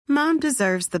Mom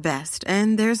deserves the best,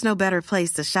 and there's no better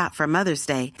place to shop for Mother's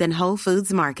Day than Whole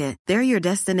Foods Market. They're your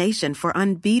destination for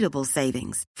unbeatable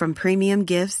savings, from premium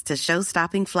gifts to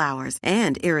show-stopping flowers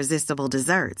and irresistible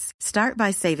desserts. Start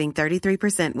by saving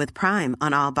 33% with Prime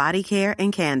on all body care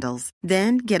and candles.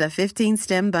 Then get a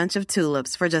 15-stem bunch of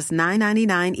tulips for just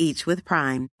 $9.99 each with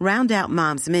Prime. Round out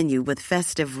Mom's menu with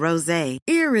festive rosé,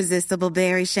 irresistible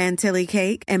berry chantilly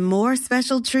cake, and more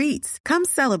special treats. Come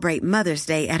celebrate Mother's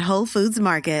Day at Whole Foods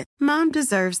Market. Mom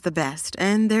deserves the best,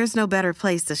 and there's no better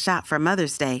place to shop for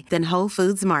Mother's Day than Whole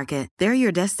Foods Market. They're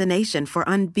your destination for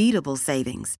unbeatable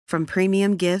savings, from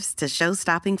premium gifts to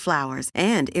show-stopping flowers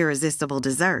and irresistible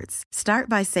desserts. Start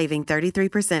by saving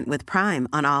 33% with Prime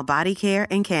on all body care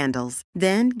and candles.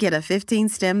 Then get a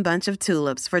 15-stem bunch of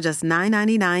tulips for just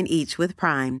 $9.99 each with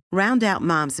Prime. Round out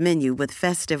Mom's menu with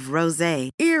festive rosé,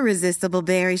 irresistible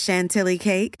berry chantilly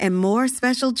cake, and more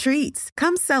special treats.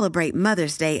 Come celebrate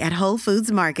Mother's Day at Whole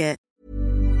Foods Market.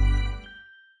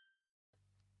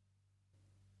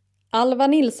 Alva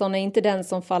Nilsson är inte den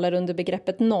som faller under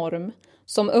begreppet norm.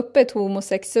 Som öppet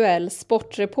homosexuell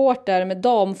sportreporter med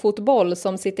damfotboll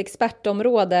som sitt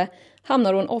expertområde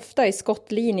hamnar hon ofta i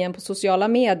skottlinjen på sociala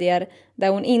medier där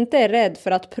hon inte är rädd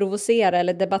för att provocera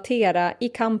eller debattera i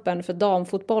kampen för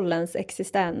damfotbollens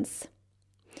existens.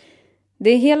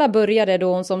 Det hela började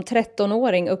då hon som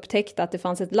 13-åring upptäckte att det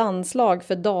fanns ett landslag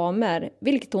för damer,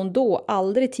 vilket hon då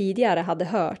aldrig tidigare hade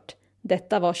hört.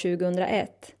 Detta var 2001.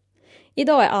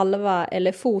 Idag är Alva,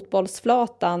 eller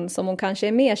Fotbollsflatan som hon kanske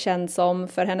är mer känd som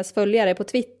för hennes följare på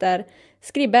Twitter,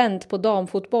 skribent på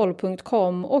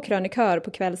damfotboll.com och krönikör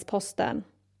på Kvällsposten.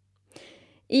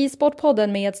 I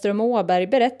Sportpodden med Edström och Åberg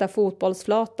berättar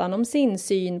Fotbollsflatan om sin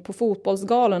syn på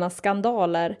fotbollsgalornas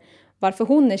skandaler, varför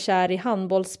hon är kär i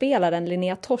handbollsspelaren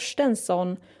Linnea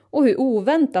Torstensson och hur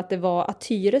oväntat det var att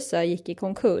Tyresö gick i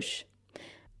konkurs.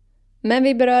 Men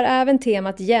vi berör även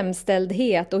temat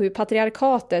jämställdhet och hur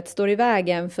patriarkatet står i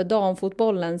vägen för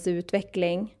damfotbollens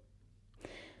utveckling.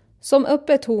 Som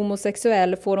öppet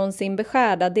homosexuell får hon sin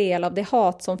beskärda del av det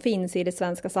hat som finns i det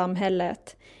svenska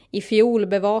samhället. I fjol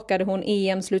bevakade hon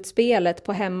EM-slutspelet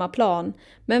på hemmaplan,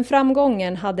 men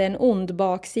framgången hade en ond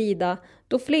baksida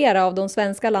då flera av de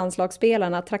svenska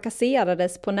landslagsspelarna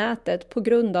trakasserades på nätet på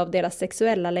grund av deras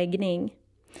sexuella läggning.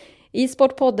 I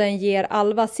Sportpodden ger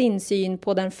Alva sin syn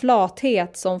på den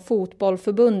flathet som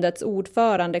Fotbollförbundets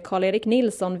ordförande Karl-Erik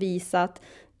Nilsson visat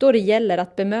då det gäller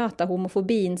att bemöta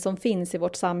homofobin som finns i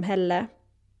vårt samhälle.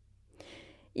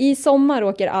 I sommar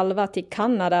åker Alva till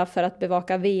Kanada för att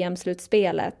bevaka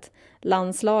VM-slutspelet.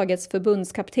 Landslagets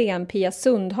förbundskapten Pia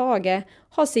Sundhage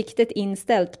har siktet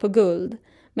inställt på guld.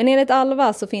 Men enligt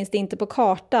Alva så finns det inte på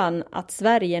kartan att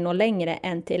Sverige når längre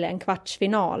än till en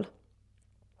kvartsfinal.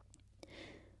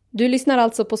 Du lyssnar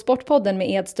alltså på Sportpodden med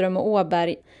Edström och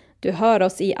Åberg. Du hör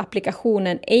oss i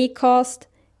applikationen Acast,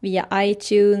 via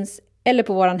iTunes eller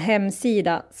på vår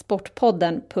hemsida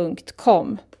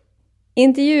sportpodden.com.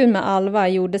 Intervjun med Alva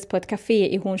gjordes på ett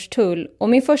café i Hornstull och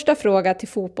min första fråga till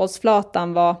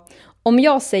Fotbollsflatan var: om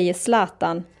jag säger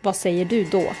Zlatan, vad säger du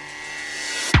då?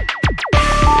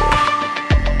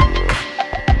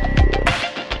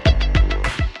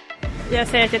 Jag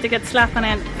säger att jag tycker att Zlatan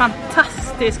är en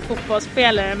fantastisk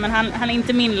fotbollsspelare, men han är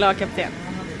inte min lagkapten.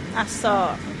 Alltså,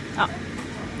 ja,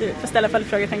 du får ställa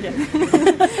följdfrågor tänker jag.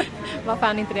 Varför är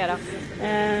han inte det då?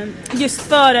 Just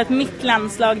för att mitt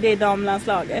landslag, det är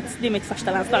damlandslaget. Det är mitt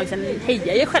första landslag, sen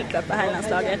hejar jag självklart på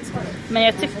herrlandslaget. Men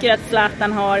jag tycker att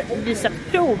Zlatan har visat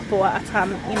prov på att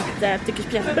han inte tycker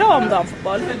speciellt bra om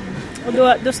damfotboll. Och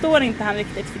då står inte han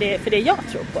riktigt för det jag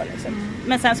tror på liksom.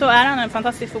 Men sen så är han en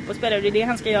fantastisk fotbollsspelare och det är det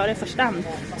han ska göra i första hand.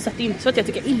 Så att det är inte så att jag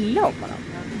tycker illa om honom.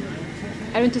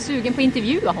 Är du inte sugen på att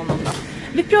intervjua honom då?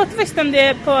 Vi pratade faktiskt om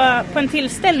det på en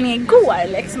tillställning igår.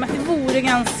 Liksom, att det vore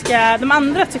ganska... De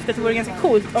andra tyckte att det vore ganska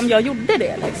coolt om jag gjorde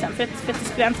det. Liksom, för att det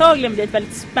skulle antagligen bli ett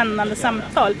väldigt spännande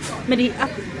samtal. Men det är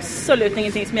absolut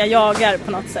ingenting som jag jagar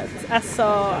på något sätt.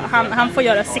 Alltså, han får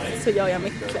göra sitt så gör jag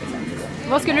mitt. Liksom.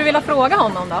 Vad skulle du vilja fråga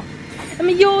honom då?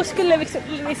 Men jag skulle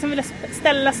liksom vilja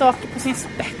ställa saker på sin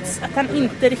spets. Att han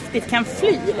inte riktigt kan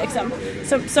fly. Liksom.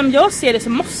 Som jag ser det så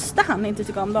måste han inte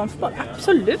tycka om damfotboll.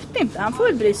 Absolut inte. Han får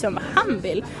väl bry sig om vad han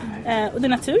vill. Och det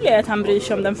naturliga är att han bryr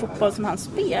sig om den fotboll som han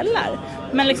spelar.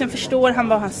 Men liksom förstår han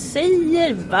vad han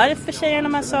säger? Varför säger han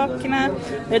de här sakerna?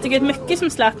 Jag tycker att mycket som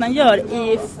Zlatan gör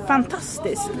är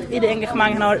fantastiskt i det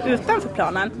engagemang han har utanför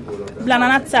planen. Bland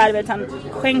annat så här, vet han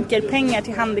skänker pengar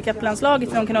till handikapplandslaget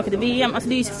för att de kan åka till VM. Alltså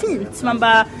det är ju så fint. Så man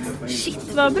bara,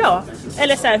 shit vad bra.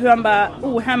 Eller så här, hur han bara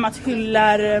ohämmat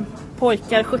hyllar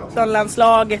pojkar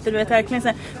 17-landslaget. Du vet, verkligen så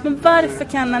här. Men varför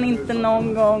kan han inte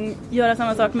någon gång göra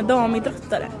samma sak med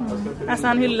damidrottare? Alltså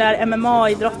han hyllar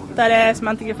MMA-idrottare som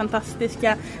han tycker är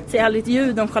fantastiska. Säger aldrig ett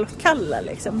ljud om Charlotte Kalla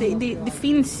liksom. Det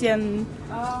finns ju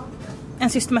en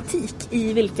systematik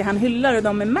i vilka han hyllar och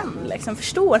de är män liksom.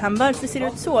 Förstår han varför ser det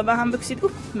ut så? Vad har han vuxit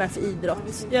upp med för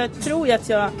idrott? Jag tror ju att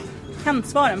jag kan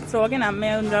svaren på frågorna, men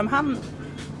jag undrar om han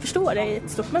förstår det i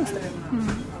ett stort mönster.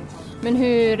 Men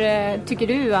hur tycker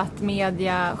du att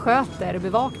media sköter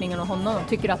bevakningen av honom?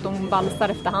 Tycker du att de valsar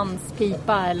efter hans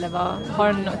pipa eller vad?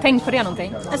 Har du tänkt på det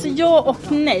någonting? Alltså ja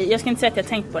och nej, jag ska inte säga att jag har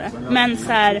tänkt på det. Men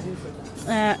så här,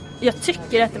 jag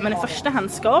tycker att man i första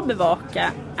hand ska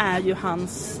bevaka är ju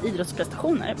hans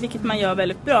idrottsprestationer, vilket man gör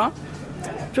väldigt bra.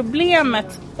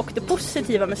 Problemet och det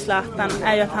positiva med Zlatan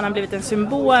är ju att han har blivit en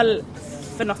symbol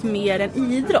för något mer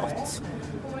än idrott.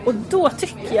 Och då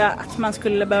tycker jag att man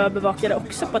skulle behöva bevaka det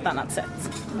också på ett annat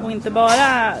sätt. Och inte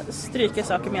bara stryka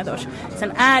saker med års.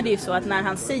 Sen är det ju så att när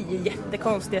han säger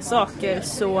jättekonstiga saker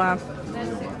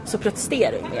så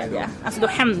protesterar ju media. Alltså då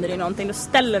händer det någonting, då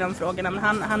ställer de frågorna. Men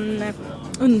han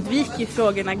undviker ju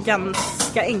frågorna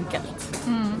ganska enkelt.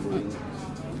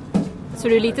 Så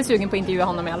du är lite sugen på att intervjua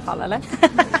honom i alla fall, eller?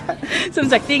 Som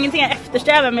sagt, det är ingenting jag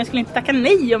eftersträvar, men jag skulle inte tacka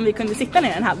nej om vi kunde sitta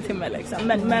ner en halvtimme. Liksom.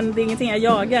 Men det är ingenting jag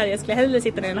jagar. Jag skulle hellre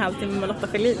sitta ner en halvtimme med Lotta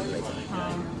Schelin. Liksom.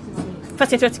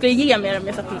 Fast jag tror att det skulle ge mer om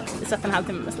jag satt en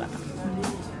halvtimme med Zlatan.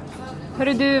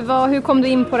 Hörru du, hur kom du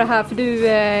in på det här? För du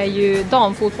är ju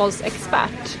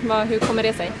damfotbollsexpert. Hur kommer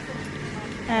det sig?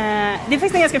 Det är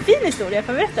faktiskt en ganska fin historia,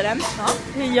 för att berätta den. Ja.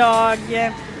 Hur jag,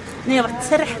 när jag var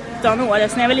 13 år,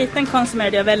 alltså när jag var liten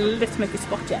konsumerade jag väldigt mycket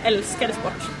sport. Jag älskade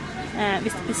sport.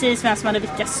 Visste precis vem som hade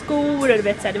vilka skor och du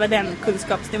vet, så här, det var den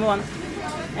kunskapsnivån.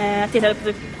 Jag tittade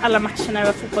på alla matcher när det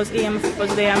var fotbolls-EM och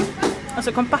fotbolls-VM. Och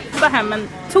så kom pappa hem en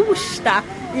torsdag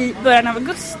i början av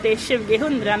augusti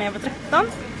 2000 när jag var 13.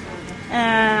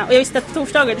 Och jag visste att på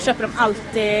torsdagar då köper de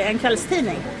alltid en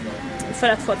kvällstidning för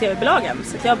att få tv-belagen.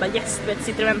 Så jag bara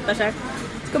sitter och väntar så här.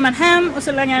 Så kommer man hem och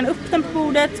så lägger han upp den på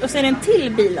bordet och så är det en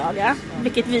till bilaga,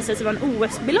 vilket visar sig vara en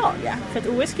OS-bilaga. För att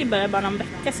OS skulle börja bara någon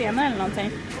vecka senare eller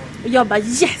någonting. Och jag bara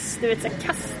du vet, så jag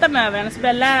kastar mig över den och så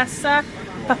börjar jag läsa.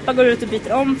 Pappa går ut och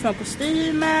byter om från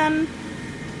kostymen.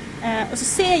 Och så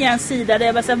ser jag en sida där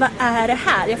jag bara säger, vad är det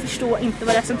här? Jag förstår inte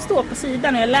vad det är som står på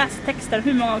sidan. Och jag läser texten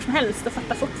hur många gånger som helst och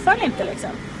fattar fortfarande inte liksom.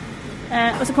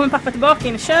 Och så kommer pappa tillbaka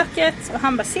in i köket och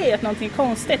han bara ser ju att någonting är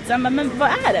konstigt. Så han bara, men vad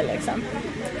är det liksom?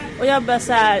 Och jag bara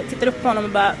så här, tittar upp på honom och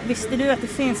bara, visste du att det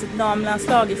finns ett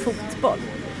damlandslag i fotboll?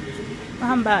 Och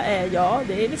han bara, ja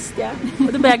det visste jag.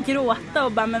 Och då började jag gråta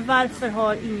och bara, men varför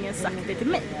har ingen sagt det till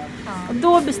mig? Och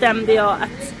då bestämde jag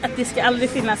att det ska aldrig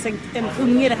finnas en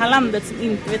unge i det här landet som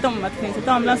inte vet om att det finns ett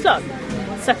damlandslag.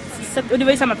 Och det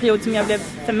var ju samma period som jag blev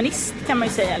feminist kan man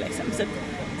ju säga liksom.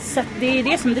 Så att det är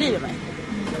det som driver mig.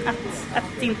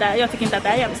 Jag tycker inte att det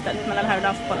är jämställt mellan här och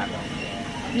damfotbollen.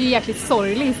 Det är en jäkligt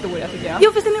sorglig historia tycker jag.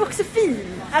 Jo, fast den är också fin.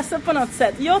 Alltså på något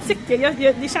sätt. Jag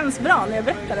tycker, det känns bra när jag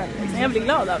berättar den. Liksom. Jag blir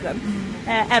glad av den.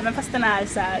 Även fast den är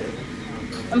så här.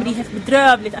 Det är helt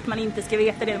bedrövligt att man inte ska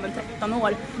veta det när man är 13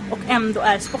 år. Och ändå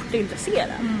är sportintresserad.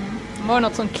 Var det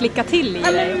något som klickade till i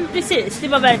dig? Men precis, det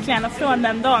var verkligen. Och från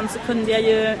den dagen så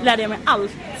lärde jag mig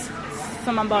allt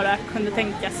som man bara kunde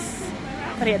tänkas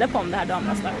ta reda på om det här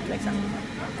damlandslaget liksom.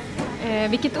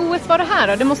 Vilket OS var det här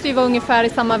då? Det måste ju vara ungefär i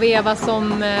samma veva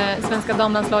som svenska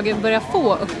damlandslaget börjar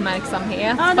få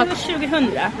uppmärksamhet. Ja, det var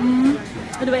 2000.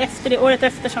 Och det var året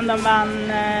efter som de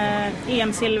vann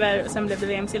EM-silver och sen blev det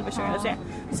VM-silver 2003.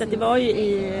 Så det var ju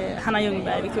i Hanna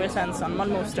Ljungberg, Victoria Svensson,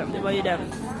 Malmö Moström. Det var ju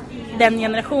den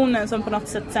generationen som på något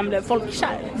sätt sen blev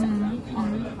folkkär. Liksom.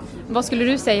 Vad skulle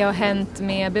du säga har hänt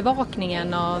med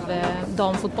bevakningen av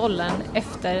damfotbollen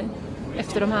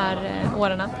efter de här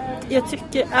åren? Jag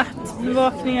tycker att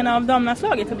bevakningen av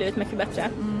damlandslaget har blivit mycket bättre.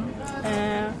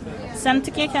 Sen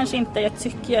tycker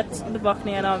jag att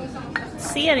bevakningen av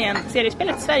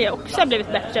seriespelet i Sverige också har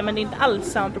blivit bättre, men det är inte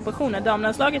alls samma proportioner.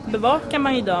 Damlandslaget bevakar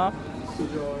man idag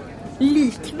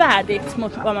likvärdigt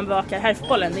mot vad man bevakar här i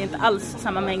fotbollen. Det är inte alls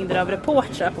samma mängder av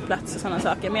reportrar på plats och sådana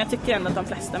saker, men jag tycker ändå att de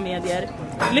flesta medier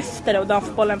lyfter det, och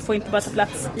damfotbollen får inte bara ta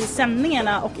plats i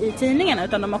sändningarna och i tidningarna,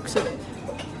 utan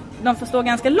de får stå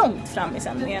ganska långt fram i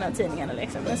sändningarna och tidningarna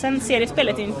liksom. Men sen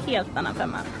seriespelet är en helt annan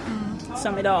femma.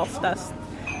 Som idag oftast,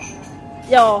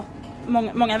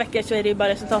 många veckor så är det ju bara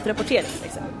resultatrapportering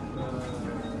liksom.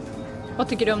 Vad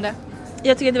tycker du om det?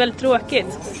 Jag tycker det är väldigt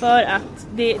tråkigt, för att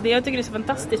det jag tycker är så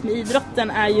fantastiskt med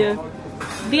idrotten är ju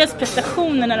dels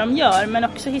prestationerna de gör, men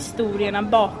också historierna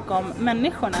bakom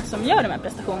människorna som gör de här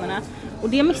prestationerna. Och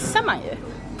det missar man ju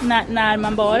när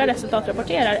man bara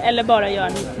resultatrapporterar eller bara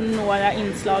gör några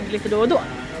inslag lite då och då.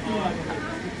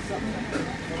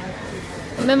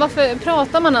 Men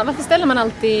varför ställer man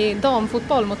alltid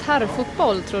damfotboll mot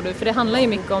herrfotboll, tror du? För det handlar ju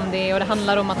mycket om det, och det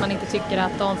handlar om att man inte tycker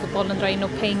att damfotbollen drar in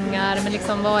några pengar. Men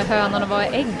liksom, vad är hönan och vad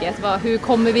är ägget? Hur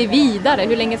kommer vi vidare?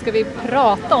 Hur länge ska vi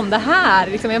prata om det här?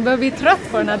 Liksom, jag börjar bli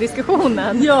trött på den här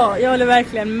diskussionen. Ja, jag håller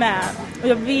verkligen med. Och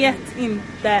jag vet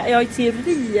inte, jag har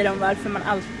teorier om varför man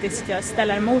alltid ska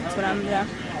ställa emot varandra.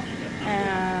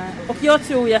 Och jag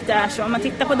tror ju att det är så, om man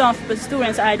tittar på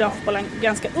damfotbollshistorien så är damfotbollen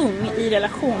ganska ung i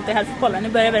relation till herrfotbollen. Nu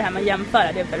börjar vi det här med att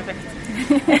jämföra, det är perfekt.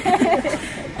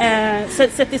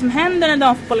 Så det som händer när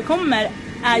damfotbollen kommer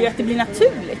är ju att det blir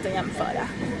naturligt att jämföra.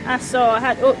 Alltså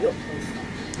här,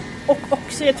 och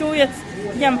också, jag tror ju att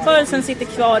jämförelsen sitter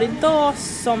kvar idag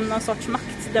som någon sorts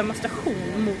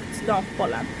maktdemonstration mot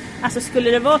damfotbollen. Alltså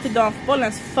skulle det vara till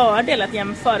damfotbollens fördel att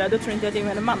jämföra, då tror inte jag att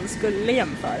gemene man skulle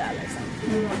jämföra liksom.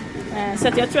 Så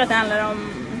att jag tror att det handlar om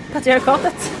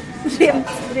patriarkatet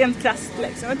rent krasst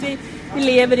liksom. Att vi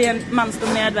lever i en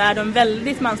mansdominerad värld, och en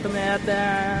väldigt mansdominerad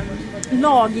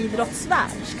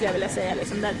lagidrottsvärld skulle jag vilja säga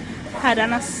liksom, där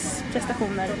herrarnas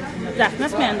prestationer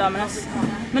räknas mer än damernas.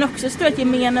 Men också så tror jag att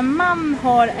gemene man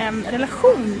har en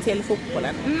relation till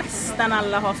fotbollen. Nästan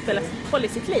alla har spelat fotboll i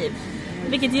sitt liv,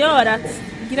 vilket gör att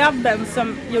grabben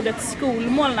som gjorde ett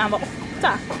skolmål när han var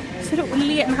 8,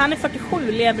 han är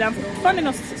 47, lever han fortfarande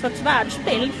någon sorts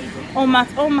världsbild om att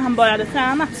om han bara hade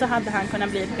tränat så hade han kunnat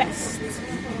bli bäst.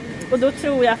 Och då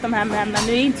tror jag att de här männen,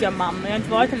 nu är inte jag man och jag har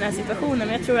inte varit i den här situationen, men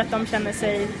jag tror att de känner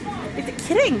sig lite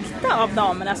kränkta av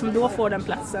damerna som då får den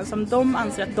platsen som de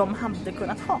anser att de hade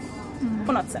kunnat ha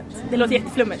på något sätt. Det låter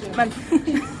jätteflummigt, men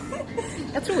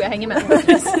jag tror jag hänger med.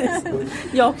 Precis.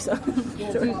 Jag också.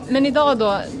 Men idag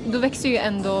då växer ju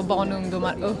ändå barn och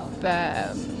ungdomar upp.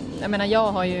 Jag menar,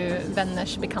 jag har ju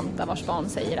vänners bekanta vars barn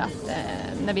säger att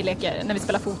när vi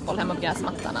spelar fotboll hemma på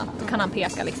gräsmattan, då kan han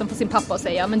peka liksom på sin pappa och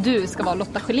säga, men du ska vara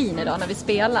Lotta Schelin idag när vi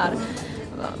spelar.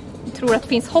 Tror du att det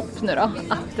finns hopp nu då?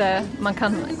 Att man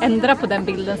kan ändra på den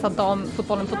bilden så att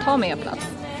damfotbollen får ta mer plats?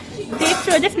 Det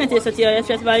tror jag definitivt att jag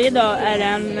tror att varje dag är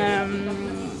en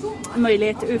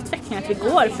möjlighet till utveckling, att vi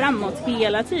går framåt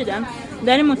hela tiden.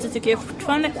 Däremot så tycker jag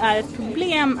fortfarande att det är ett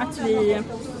problem att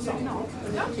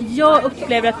jag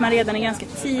upplever att man redan i ganska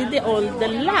tidig ålder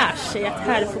lär sig att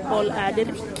herrfotboll är det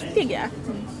riktiga.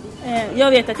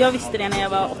 Jag vet att jag visste det när jag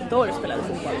var 8 år och spelade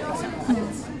fotboll. Liksom.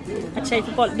 Att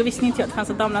tjejfotboll, då visste inte jag att det fanns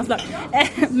ett damlandslag.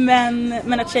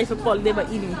 Men att tjejfotboll, det var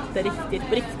inte riktigt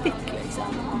på riktigt. Liksom.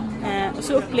 Och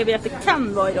så upplever jag att det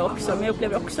kan vara idag också, men jag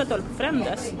upplever också att det håller på att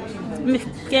förändras.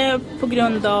 Mycket på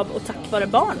grund av och tack vare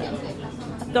barnen.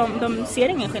 De ser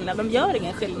ingen skillnad, de gör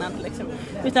ingen skillnad liksom.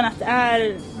 Utan att det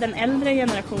är den äldre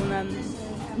generationen,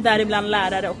 däribland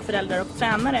lärare och föräldrar och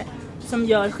tränare, som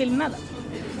gör skillnaden.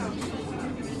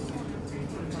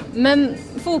 Men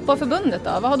fotbollförbundet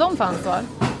då, vad har de för ansvar?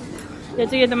 Jag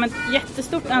tycker att de har ett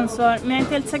jättestort ansvar, men jag är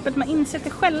inte helt säker på att de har insett det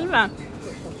själva.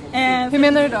 Hur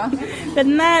menar du då? För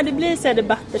när det blir så här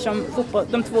debatter som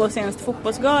de 2 senaste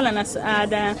fotbollsgalarna, så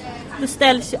då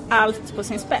ställs ju allt på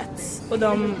sin spets. Och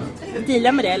de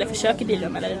dealar med det, eller försöker deala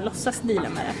med det, eller låtsas deala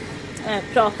med det.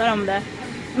 Pratar om det.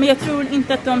 Men jag tror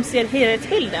inte att de ser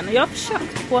helhetsbilden. Och jag har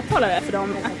försökt påtala det för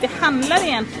dem, att det handlar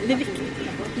egentligen,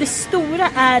 det stora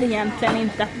är egentligen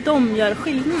inte att de gör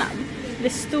skillnad. Det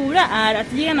stora är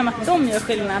att genom att de gör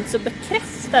skillnad så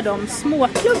bekräftar de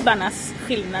småklubbarnas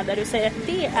skillnader och säger att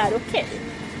det är okej.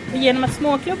 Och genom att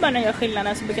småklubbarna gör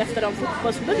skillnader så bekräftar de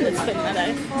fotbollsförbundets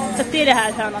skillnader. Så att det är det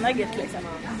här hönan och ägget liksom.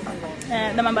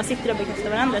 Där man bara sitter och bekräftar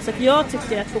varandra. Så att jag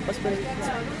tycker att fotbollsförbundet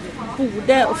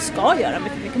borde och ska göra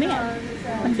mycket, mycket mer.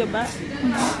 Att jobba.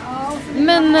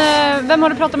 Men vem har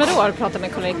du pratat med då? Har du pratat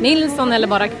med Karl-Erik Nilsson eller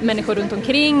bara människor runt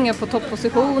omkring på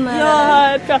topppositioner? Jag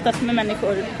har pratat med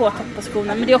människor på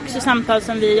topppositioner, men det är också samtal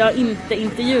som jag har inte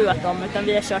intervjuat dem, utan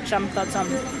vi har kört samtal som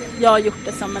jag har gjort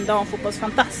det som en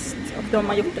damfotbollsfantast och de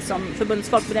har gjort det som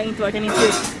förbundsfolk, för det har inte varit en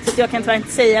intervju, så att jag kan tyvärr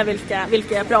inte säga vilka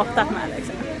jag har pratat med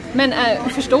liksom. Men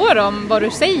förstår de vad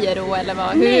du säger då? Eller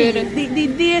vad? Nej, det är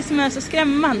det som är så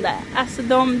skrämmande. Alltså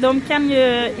de kan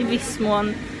ju i viss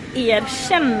mån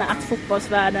erkänna att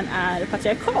fotbollsvärlden är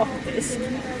patriarkatisk.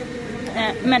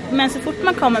 Men så fort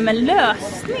man kommer med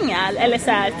lösningar eller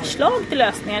så här förslag till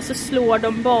lösningar, så slår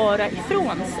de bara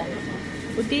ifrån sig.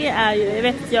 Och det är ju, jag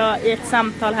vet att jag i ett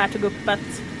samtal här tog upp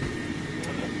att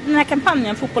den här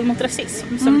kampanjen Fotboll mot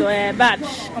rasism som då är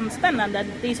världsomspännande,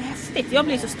 det är så häftigt. Jag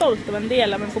blir så stolt av en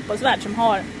del av en fotbollsvärld som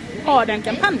har den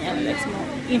kampanjen liksom,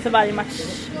 inför varje match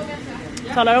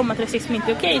talar om att rasism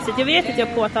inte är okej. Så jag vet att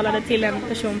jag påtalade till en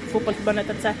person på fotbollsförbundet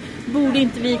att så här, borde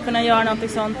inte vi kunna göra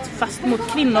något sånt fast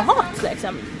mot kvinnohat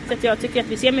liksom. Så att jag tycker att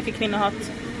vi ser mycket kvinnohat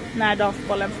när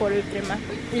damfotbollen får utrymme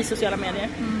i sociala medier.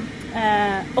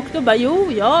 Och då bara, jo,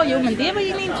 men det var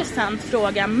ju en intressant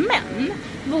fråga, men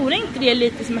vore inte det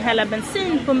lite som att hälla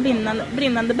bensin på en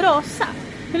brinnande brasa?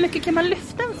 Hur mycket kan man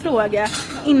lyfta en fråga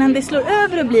innan det slår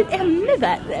över och blir ännu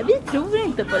värre? Vi tror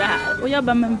inte på det här. Och jag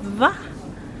bara, men va?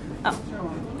 Ja.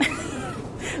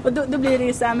 Och då blir det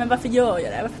ju så här, men varför gör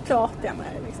jag det? Varför pratar jag med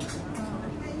det? Liksom?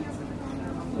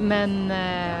 Men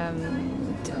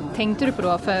tänkte du på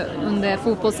då, för under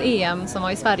fotbolls-EM som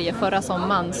var i Sverige förra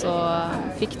sommaren så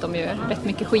fick de ju rätt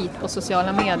mycket skit på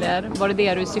sociala medier. Var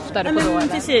det du syftade på då? Men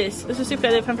precis, och så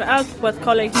syftade jag framförallt på att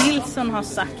Karl-Erik Nilsson har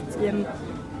sagt i en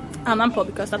annan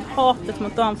podcast att hatet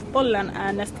mot damfotbollen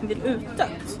är nästan till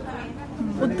utdött.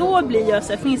 Och då blir jag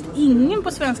så här, finns det ingen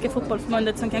på Svenska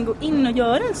fotbollförbundet som kan gå in och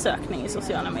göra en sökning i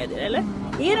sociala medier, eller?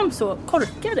 Är de så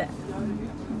korkade?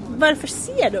 Varför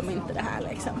ser de inte det här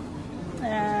liksom?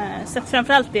 Så att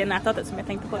framförallt det är näthatet som jag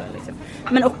tänkte på liksom.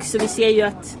 Men också vi ser ju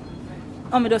att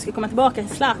om vi då ska komma tillbaka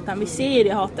till Zlatan, vi ser ju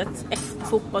det hatet efter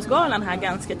fotbollsgalan här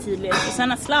ganska tydligt. Och sen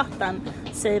när Zlatan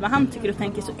säger vad han tycker och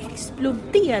tänker så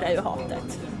exploderar ju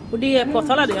hatet. Och det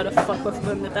påtalade jag då för folk på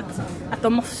förbundet att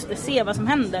de måste se vad som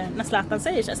händer när Zlatan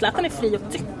säger så. Zlatan är fri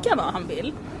att tycka vad han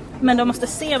vill, men de måste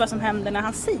se vad som händer när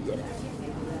han säger det.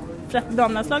 För att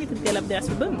damlandslaget är en del av deras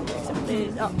förbund. Liksom.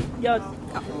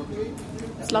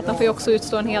 Zlatan får ju också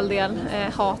utstå en hel del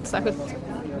hat, särskilt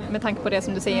med tanke på det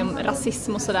som du säger om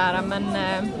rasism och sådär. Men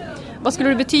vad skulle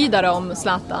det betyda då om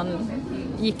Zlatan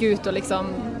gick ut och liksom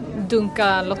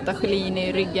dunka Lotta Schelin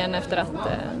i ryggen efter att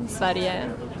Sverige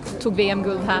tog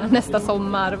VM-guld här nästa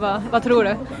sommar? Vad tror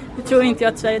du? Jag tror inte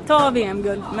att Sverige tar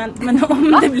VM-guld, men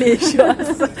om det blir så.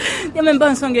 Alltså, ja, men bara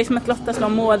en sån grej som att Lotta slår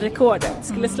målrekordet.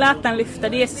 Skulle Zlatan lyfta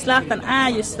det? Zlatan är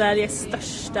ju Sveriges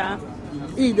största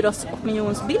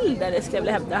idrottsopinionsbildare, skulle jag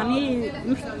vilja hävda. Han är ju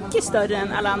mycket större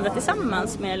än alla andra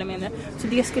tillsammans, mer eller mindre. Så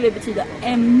det skulle betyda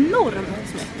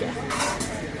enormt mycket.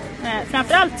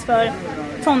 Framförallt för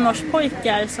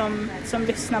tonårspojkar som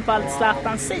lyssnar på allt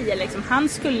Zlatan säger. Liksom. Han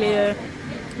skulle ju...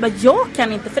 Jag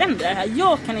kan inte förändra det här.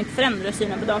 Jag kan inte förändra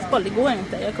synen på damfotboll. Det går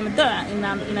inte. Jag kommer dö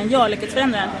innan jag lyckas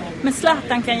förändra den. Men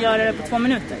Zlatan kan göra det på 2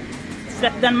 minuter. För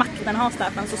att den makten har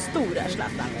Zlatan, så stor är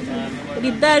Zlatan. Och det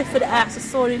är därför det är så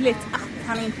sorgligt att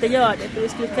han inte gör det. För det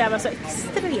skulle kräva så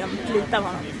extremt lite av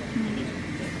honom.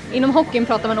 Inom hockeyn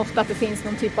pratar man ofta att det finns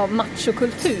någon typ av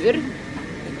machokultur.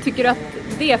 Tycker du att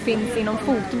det finns inom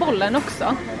fotbollen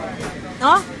också?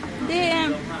 Ja, det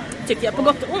tycker jag, på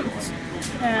gott och ont.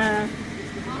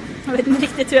 Jag vet inte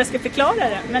riktigt hur jag ska förklara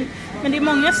det. Men det är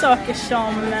många saker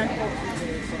som...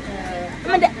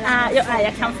 Men det är...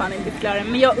 Jag kan fan inte förklara det.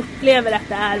 Men jag upplever att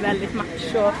det är väldigt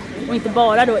macho. Och inte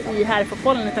bara då i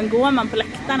herrfotbollen. Utan går man på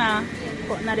läktarna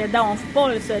när det är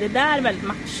damfotboll så är det där väldigt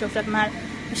macho. För att de här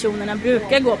personerna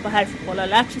brukar gå på herrfotboll och har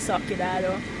lärt sig saker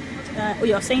där. Och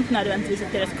jag säger inte nödvändigtvis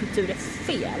att deras kultur är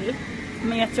fel.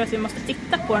 Men jag tror att vi måste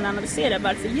titta på den och analysera.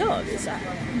 Varför gör vi så här?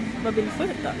 Vad vill vi få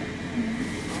ut av det?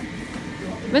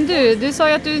 Men du sa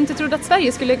ju att du inte trodde att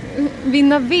Sverige skulle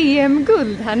vinna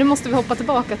VM-guld här. Nu måste vi hoppa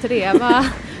tillbaka till det.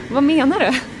 Vad menar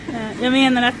du? Jag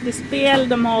menar att det spel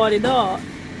de har idag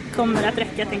kommer att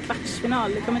räcka till en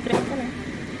kvartsfinal. Det kommer inte räcka det.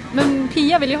 Men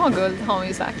Pia vill ju ha guld, har hon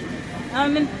ju sagt. Ja,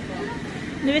 men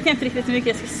nu vet jag inte riktigt hur mycket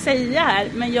jag ska säga här.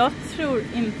 Men jag tror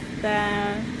inte...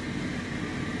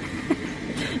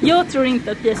 jag tror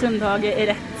inte att Pia Sundhage är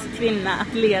rätt kvinna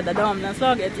att leda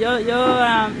damlandslaget. Jag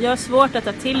har svårt att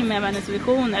ta till mig hennes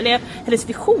visioner. Eller hennes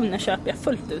visioner köper jag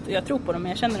fullt ut och jag tror på dem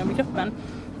och jag känner dem i kroppen.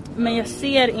 Men jag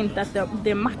ser inte att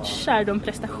det matchar de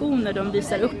prestationer de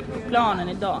visar upp på planen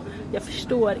idag. Jag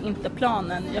förstår inte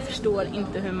planen. Jag förstår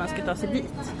inte hur man ska ta sig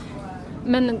dit.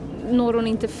 Men når hon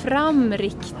inte fram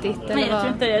riktigt? Eller? Nej, jag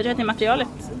tror inte. Jag tror att det är materialet.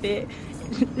 Det är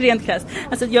rent krasst.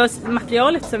 Alltså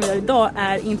materialet som vi har idag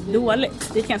är inte dåligt.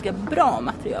 Det är ett ganska bra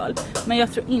material. Men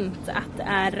jag tror inte att det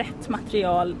är rätt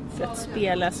material för att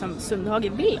spela som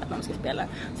Sundhage vill att de ska spela.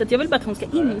 Så att jag vill bara att hon ska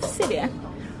inse det.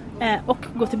 Och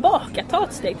gå tillbaka, ta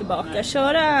ett steg tillbaka.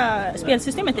 Köra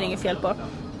spelsystemet är det inget fel på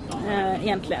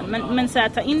egentligen. Men så här,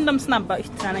 ta in de snabba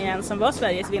yttrarna igen som var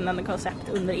Sveriges vinnande koncept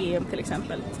under EM till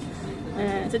exempel.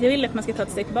 Så att jag vill att man ska ta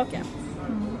ett steg tillbaka.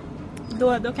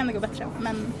 Då kan det gå bättre.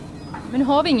 Men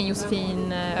har vi ingen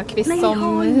Josefin Öqvist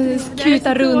som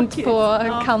kutar runt på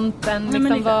kanten? Nej,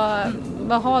 liksom,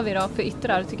 vad har vi då för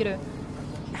yttrar, tycker du?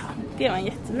 Ja, det var en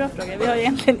jättebra fråga. Vi har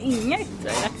egentligen inga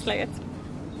yttrar i dagsläget.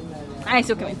 Nej,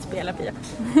 så kan vi inte spela, Pia.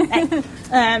 Nej.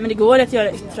 Men det går att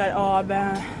göra yttrar av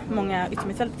många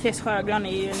yttermittfält. Therese Sjögran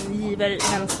är ju en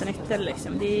giver vänsternytter.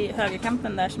 Liksom. Det är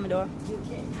högerkampen där som är då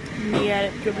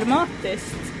mer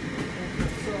problematiskt.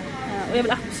 Och jag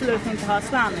vill absolut inte ha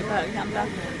Asllani på högerkanten.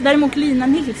 Däremot Lina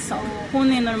Nilsson,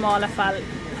 hon är i normala fall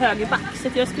högerback. Så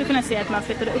jag skulle kunna se att man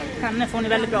flyttade upp henne, för hon är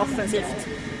väldigt bra offensivt.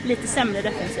 Lite sämre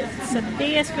defensivt. Så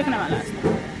det skulle kunna vara en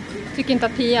lösning. Tycker inte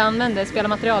att Pia använder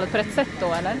spelarmaterialet på rätt sätt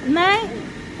då, eller? Nej,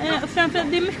 och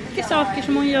framförallt det är mycket saker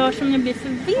som hon gör som jag blir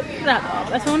förvirrad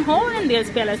av. Alltså hon har en del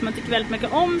spelare som man tycker väldigt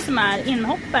mycket om, som är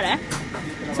inhoppare,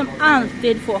 som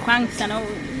alltid får chansen. Och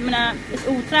ett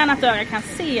otränat öga kan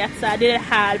se att så här, det är det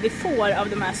här vi får av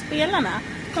de här spelarna.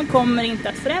 De kommer inte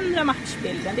att förändra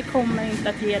matchbilden, det kommer inte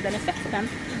att ge den effekten.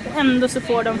 Och ändå så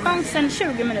får de chansen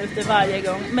 20 minuter varje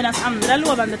gång, medan andra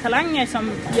lovande talanger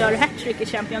som gör hattrick i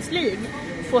Champions League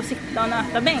får sitta och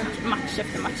nöta bänk match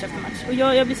efter match efter match. Och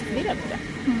jag blir så förvirrad på det.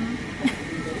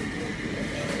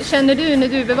 Känner du när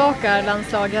du bevakar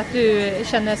landslaget att du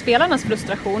känner spelarnas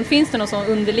frustration? Finns det någon sån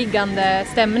underliggande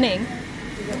stämning?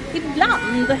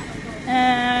 Ibland.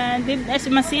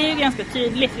 Alltså man ser ju ganska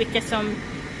tydligt vilka som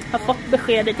har fått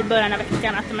beskedet i början av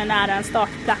veckan att de är nära en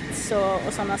startplats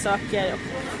och sådana saker.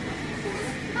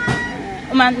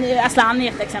 Asllani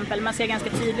är ett exempel. Man ser ganska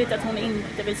tydligt att hon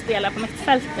inte vill spela på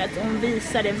mittfältet. Hon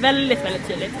visar det väldigt, väldigt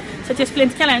tydligt. Så att jag skulle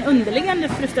inte kalla det en underliggande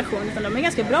frustration, utan de är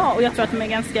ganska bra, och jag tror att de är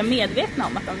ganska medvetna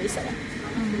om att de visar det.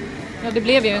 Ja, det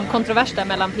blev ju en kontrovers där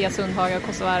mellan Pia Sundhage och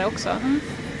Kosovare också.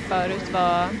 Förut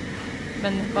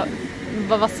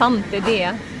vad var sant i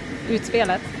det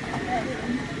utspelet?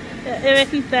 Jag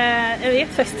vet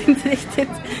faktiskt inte riktigt.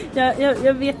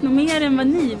 Jag vet nog mer än vad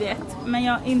ni vet. Men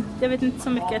jag vet inte så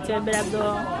mycket att jag är beredd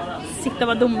att sitta och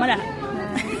vara domare.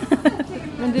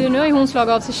 Men du, nu har ju hon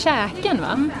slagit av sig käken,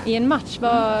 va? I en match.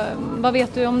 Vad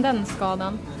vet du om den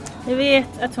skadan? Jag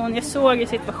vet att jag såg i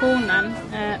situationen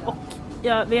och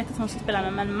jag vet att hon ska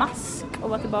spela med en mask och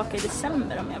vara tillbaka i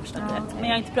december, om jag förstått rätt. Men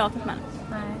jag har inte pratat med henne.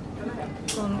 Nej.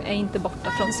 Hon är inte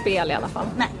borta från spel i alla fall.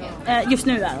 Nej, just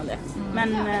nu är hon det.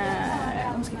 Men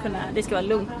hon ska det ska vara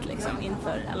lugnt liksom,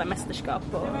 inför alla mästerskap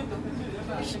och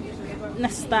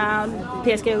nästa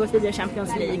PSG har gått vidare i Champions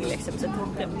League liksom, så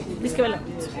det ska vara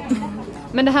lugnt.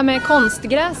 Men det här med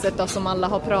konstgräset då, som alla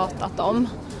har pratat om,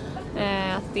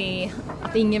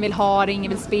 att ingen vill ha det,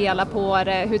 ingen vill spela på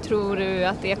det. Hur tror du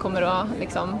att det kommer att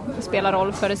liksom spela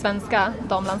roll för det svenska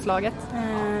damlandslaget?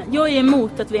 Jag är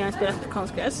emot att vi har spelat på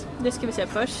konstgräs. Det ska vi säga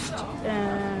först.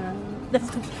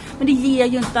 Men det ger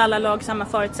ju inte alla lag samma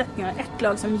förutsättningar. Ett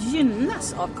lag som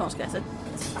gynnas av konstgräset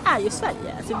är ju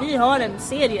Sverige. Alltså vi har en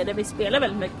serie där vi spelar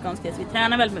väldigt mycket på konstgräs. Vi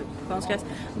tränar väldigt mycket på konstgräs.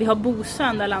 Vi har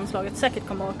Bosön där landslaget säkert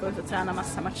kommer att åka ut och träna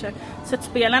massa matcher. Så att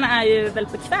spelarna är ju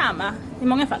väldigt bekväma, i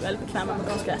många fall väldigt bekväma med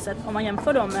konstgräset. Om man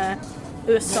jämför dem med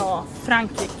USA,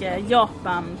 Frankrike,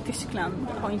 Japan, Tyskland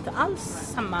har inte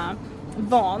alls samma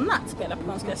vana att spela på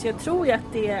konstgräs. Så jag tror ju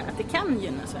att det kan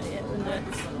gynna Sverige under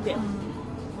det.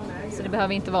 Så det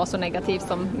behöver inte vara så negativt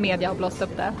som media har blåst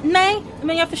upp det? Nej,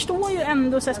 men jag förstår ju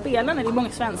ändå så här, spelarna. Det är många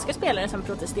svenska spelare som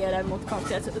protesterar mot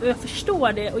konstgräs. Jag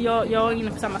förstår det, och jag är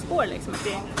inne på samma spår liksom, att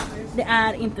det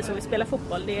är inte så vi spelar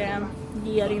fotboll. Det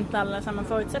ger inte alla samma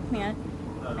förutsättningar.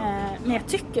 Men jag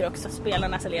tycker också att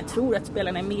spelarna, eller jag tror att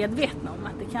spelarna är medvetna om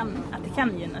att det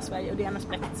kan gynna Sverige, och det är en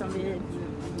aspekt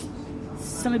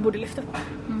som vi borde lyfta upp.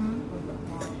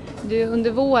 Du,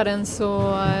 under våren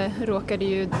så råkade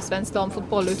ju svensk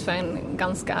damfotboll ut för en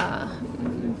ganska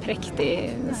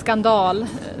präktig skandal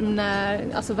när,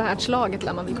 alltså världslaget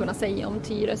lär man väl kunna säga om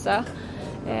Tyresö,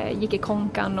 gick i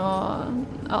konkan och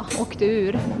åkte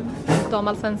ur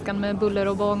damallsvenskan med buller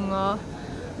och bång. Och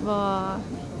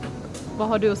vad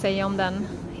har du att säga om den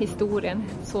historien,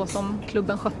 så som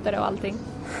klubben skötte det och allting?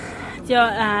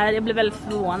 Jag blev väldigt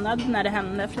förvånad när det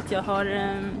hände, för att jag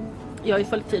har ju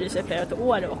följt Tyresö i flera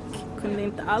år och kunde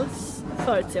inte alls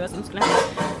förutse vad som skulle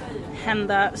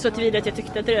hända så tillvida att jag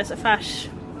tyckte att Tyresö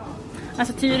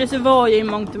Tyresö var ju i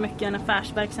mångt och mycket en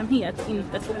affärsverksamhet,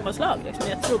 inte ett fotbollslag liksom.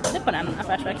 Jag trodde på den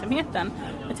affärsverksamheten.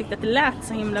 Jag tyckte att det lät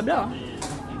så himla bra.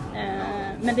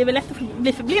 Men det är väl lätt att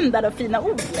bli förblindad av fina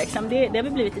ord liksom. Det har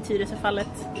väl blivit i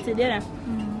Tyresö-fallet tidigare.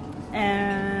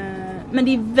 Men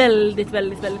det är väldigt,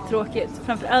 väldigt, väldigt tråkigt.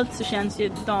 Framförallt så känns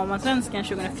ju damallsvenskan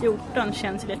 2014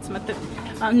 känns rätt som att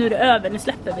nu är det över, nu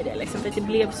släpper vi det liksom. För att det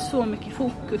blev så mycket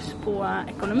fokus på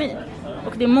ekonomi.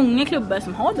 Och det är många klubbar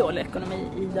som har dålig ekonomi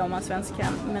i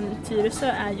damallsvenskan. Men Tyresö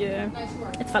är ju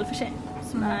ett fall för sig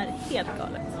som är helt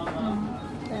galet.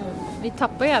 Vi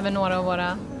tappar ju även några av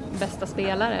våra bästa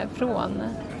spelare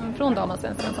från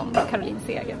damallsvenskan, som Caroline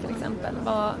Seger till exempel.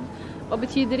 Vad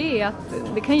betyder det? Att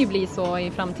det kan ju bli så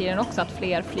i framtiden också att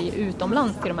fler flyr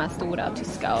utomlands till de här stora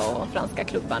tyska och franska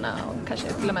klubbarna och kanske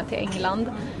till och med till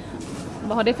England.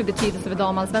 Vad har det för betydelse för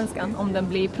damallsvenskan om den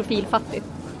blir profilfattig?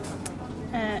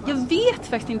 Jag vet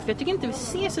faktiskt inte, för jag tycker inte vi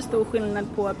ser så stor skillnad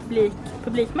på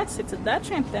publikmässigt, så där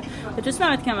tror jag inte. Jag tror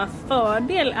snarare att det kan vara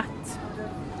fördel att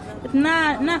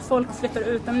när folk flyttar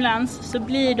utomlands så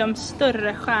blir de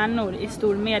större stjärnor i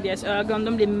stormedias ögon,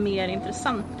 de blir mer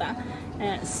intressanta.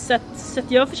 Så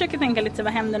att jag försöker tänka lite,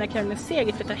 vad händer när Caroline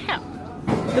Seger flyttar hem?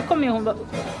 Då kommer ju hon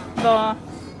vara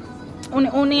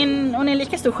hon är en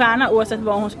lika stor stjärna oavsett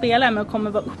vad hon spelar, men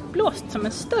kommer vara uppblåst som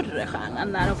en större stjärna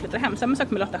när hon flyttar hem. Samma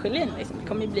sak med Lotta Schelin, liksom. Det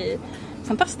kommer ju bli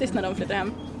fantastiskt när de flyttar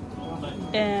hem.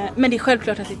 Men det är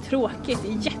självklart att det är tråkigt. Det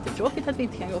är jättetråkigt att vi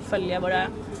inte kan gå och följa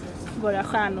våra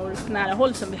stjärnor på nära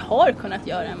håll som vi har kunnat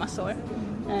göra en massa år.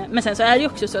 Men sen så är det ju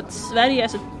också så att Sverige,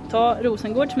 alltså ta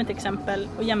Rosengård som ett exempel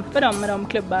och jämför dem med de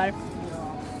klubbar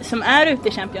som är ute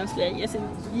i Champions League. Alltså,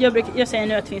 jag säger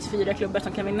nu att det finns 4 klubbar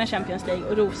som kan vinna Champions League,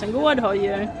 och Rosengård har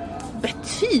ju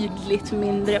betydligt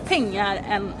mindre pengar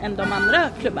än de andra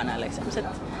klubbarna. Liksom.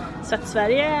 Så att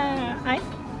Sverige, nej.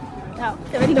 Ja,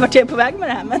 jag vet inte vart jag är på väg med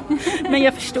det här, men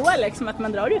jag förstår liksom att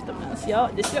man drar utomlands. Ja,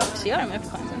 det skulle jag också göra om jag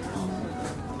får chansen.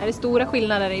 Är det stora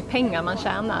skillnader i pengar man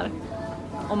tjänar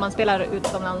om man spelar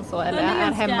utomlands eller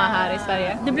är hemma här i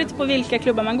Sverige? Det beror på vilka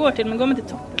klubbar man går till. Men går man till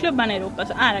toppklubbarna i Europa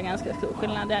så är det ganska stor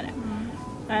skillnad där.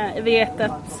 Jag vet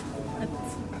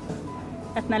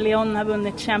att när Lyon har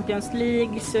vunnit Champions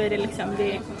League så är det liksom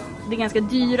det är ganska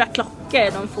dyra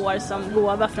klockor de får som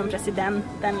gåva från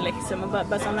presidenten liksom, och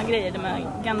bara sådana grejer.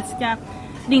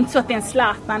 Det är inte så att det är en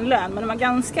Zlatan-lön, men de har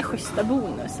ganska schyssta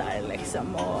bonusar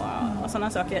liksom, och sådana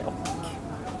saker.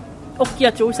 Och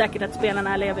jag tror säkert att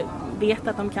spelarna vet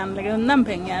att de kan lägga undan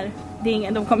pengar. Det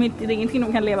är ingenting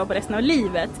de kan leva på resten av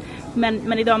livet.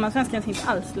 Men i damallsvenskan ser inte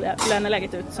alls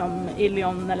löneläget ut som i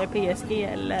Lyon eller PSG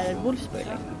eller Wolfsburg.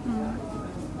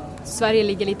 Sverige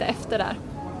ligger lite efter där.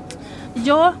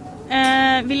 Ja,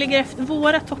 vi ligger efter,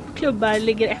 våra toppklubbar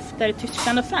ligger efter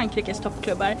Tyskland och Frankrikes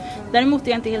toppklubbar. Däremot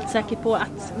är jag inte helt säker på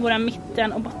att våra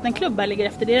mitten- och bottenklubbar ligger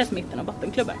efter deras mitten- och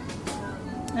bottenklubbar.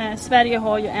 Sverige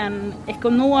har ju en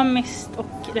ekonomiskt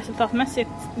och resultatmässigt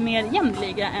mer jämn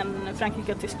liga än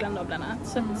Frankrike och Tyskland då bland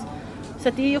annat. Så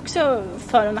att det är också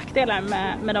för- och nackdelar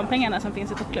med de pengarna som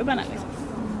finns i toppklubbarna. Liksom.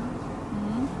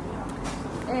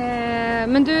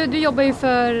 Men du jobbar ju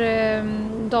för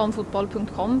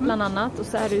damfotboll.com bland annat, och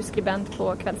så är du skribent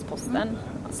på Kvällsposten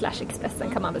 / Expressen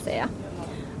kan man väl säga.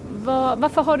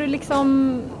 Varför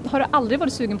har du aldrig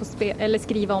varit sugen på att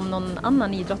skriva om någon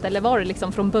annan idrott, eller var det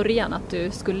liksom från början att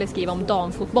du skulle skriva om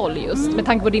damfotboll just med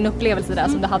tanke på din upplevelse där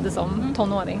som du hade som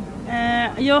tonåring?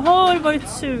 Jag har varit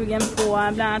sugen på,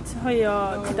 bland annat har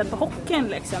jag tittat på hockeyn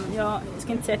liksom. Jag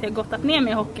ska inte säga att jag har gottat ner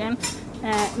mig i hockeyn,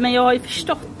 men jag har ju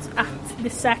förstått att det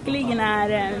säkerligen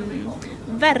är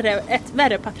ett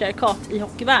värre patriarkat i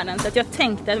hockeyvärlden, så att jag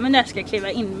tänkte att där ska jag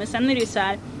kliva in, men sen är det ju så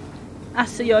här.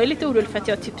 Alltså jag är lite orolig för att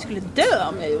jag typ skulle dö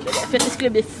om jag gjorde det. För att det skulle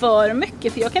bli för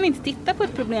mycket. För jag kan inte titta på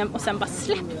ett problem och sen bara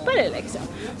släppa det liksom.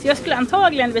 Så jag skulle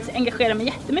antagligen engagera mig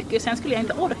jättemycket och sen skulle jag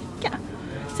inte orka.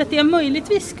 Så att det jag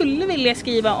möjligtvis skulle vilja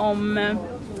skriva om,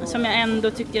 som jag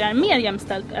ändå tycker är mer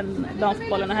jämställt än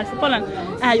damfotbollen och herrfotbollen,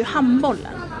 är ju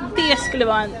handbollen. Det skulle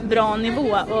vara en bra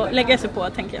nivå att lägga sig på,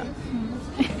 tänker jag.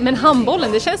 Men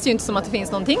handbollen, det känns ju inte som att det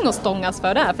finns någonting att stångas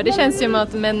för där. För det känns ju som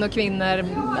att män och kvinnor,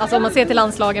 alltså om man ser till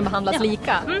landslagen, behandlas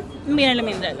lika. Mer eller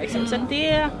mindre liksom. Så att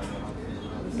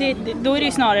då är det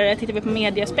ju snarare, tittar vi på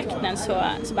medieaspekten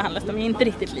så behandlas de ju inte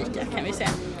riktigt lika, kan vi säga.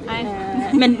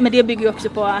 Men det bygger ju också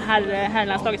på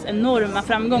herrlandslagets enorma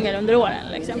framgångar under åren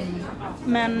liksom.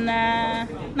 Men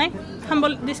nej,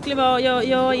 handboll, det skulle vara,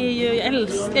 jag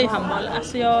älskar ju handboll.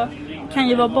 Alltså jag kan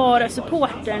ju vara bara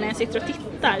supporter när jag sitter och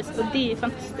tittar, och det är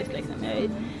fantastiskt liksom. Jag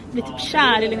blir typ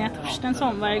kär i Linnea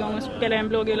Torstensson varje gång hon spelar den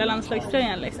blågula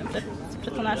landslagströjan liksom.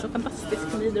 För att hon är så fantastisk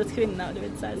som idrottskvinna, och du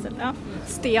vet, så ja.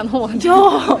 Stenhård.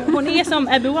 Ja, hon är som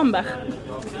Abby Wambach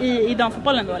i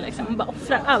damfotbollen då liksom. Hon bara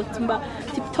offrar allt. Hon bara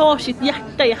typ tar sitt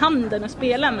hjärta i handen och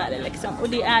spelar med det liksom. Och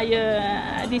det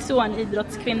är så en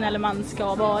idrottskvinna eller man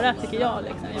ska vara, tycker jag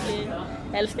liksom.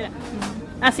 Jag älskar det.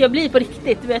 Alltså jag blir på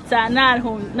riktigt, du vet så här, när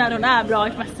hon är bra i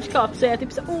ett mästerskap så är jag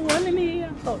typ så Linnea.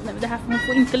 Nej, det här hon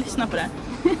får inte lyssna på det.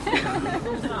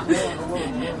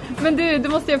 Men du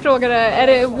måste jag fråga dig, är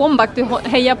det Wambach du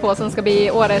hejar på som ska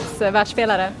bli årets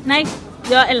världsspelare? Nej,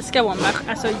 jag älskar Wambach,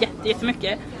 alltså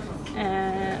jättemycket.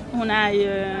 Hon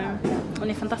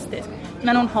är fantastisk.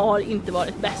 Men hon har inte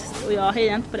varit bäst. Och jag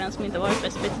hejar inte på den som inte har varit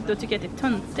bäst. Då tycker jag att det är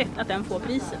töntigt att den får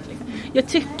priset. Liksom. Jag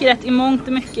tycker att i mångt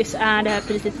och mycket så är det här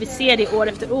priset, vi ser det år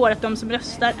efter år, att de som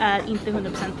röstar är inte 100%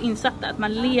 insatta. Att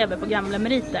man lever på gamla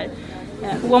meriter.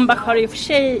 Wambach har i och för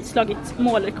sig slagit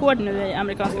målrekord nu i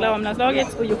amerikanska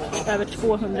landslaget och gjort över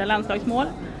 200 landslagsmål.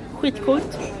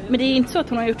 Skitcoolt. Men det är inte så att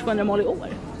hon har gjort 200 mål i år.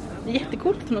 Det är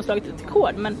jättekort att hon har slagit ett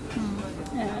rekord,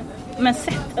 men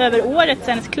sett över året så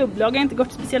hennes klubblag har inte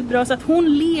gått speciellt bra, så att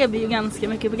hon lever ju ganska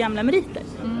mycket på gamla meriter.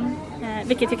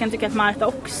 Vilket jag kan tycka att Marta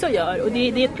också gör, och det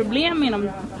är ett problem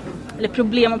eller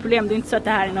problem, det är inte så att det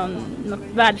här är något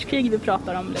världskrig vi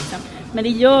pratar om liksom. Men det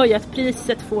gör ju att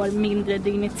priset får mindre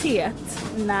dignitet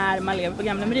när man lever på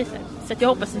gamla meriter. Så att jag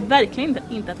hoppas verkligen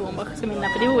inte att Wånbach ska vinna,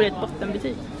 för det vore ett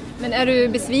bottenbetyg. Men är du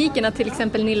besviken att till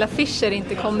exempel Nilla Fischer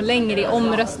inte kom längre i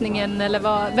omröstningen, eller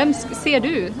vem ser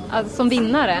du som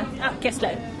vinnare? Ja,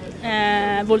 Kessler.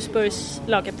 Wolfsburgs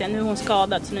lagkapten. Nu är hon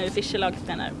skadad, så nu är Fischer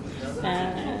lagkapten här.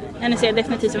 Henne ser jag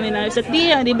definitivt som vinnare. Så att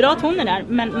det är bra att hon är där.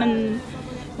 Men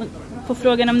på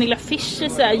frågan om Nilla Fischer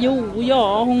så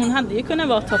är hon hade ju kunnat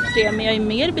vara topp 3. Men jag är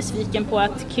mer besviken på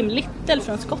att Kim Little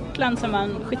från Skottland, som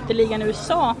vann skytteligan i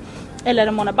USA, eller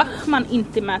Ramona Bachmann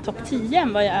inte är med topp 10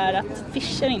 än vad jag är att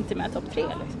Fischer inte är med topp 3.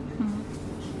 Liksom.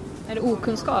 Är det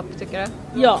okunskap, tycker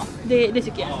du? Ja, det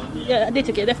tycker jag. Ja, det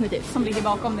tycker jag definitivt. Som ligger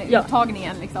bakom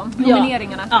uttagningen, liksom.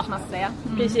 Nomineringarna, kanske man ska säga.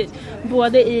 Precis.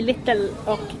 Både i Little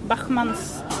och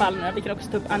Bachmans fall, vi kan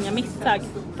också ta upp Anja Mittag.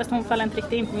 Fast hon faller inte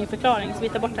riktigt in på min förklaring, så vi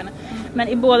tar bort henne. Men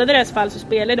i båda deras fall så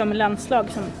spelar de i landslag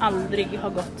som aldrig har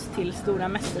gått till stora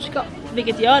mästerskap.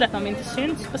 Vilket gör att de inte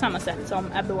syns på samma sätt som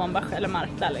Ebbe Wånbach eller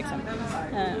Marta, liksom.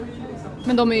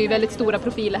 Men de är ju väldigt stora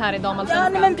profiler här i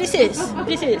damallsvenskan. Ja, men precis.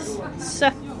 Så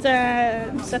att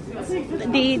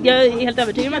jag är helt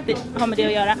övertygad om att det har med det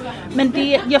att göra. Men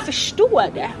jag förstår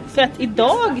det. För att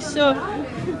idag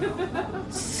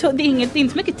så det är inte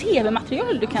så mycket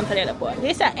tv-material du kan ta reda på. Det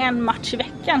är så här en match i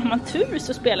veckan. Har man tur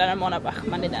så spelar Ramona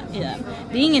Bachmann i den.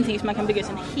 Det är ingenting som man kan bygga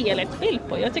sin helhetsbild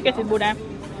på. Jag tycker att vi borde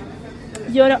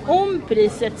göra om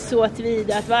priset så att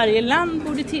varje land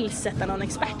borde tillsätta någon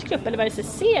expertgrupp eller varje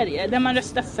serie där man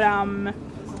röstar fram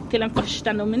till en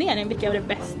första nominering vilka är det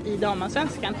bäst i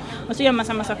damallsvenskan, och så gör man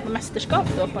samma sak på mästerskap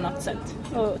då på något sätt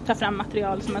och tar fram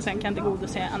material som man sen kan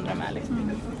tillgodose andra med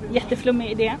liksom.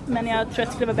 Jätteflummig idé, men jag tror att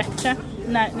det skulle vara bättre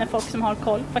när folk som har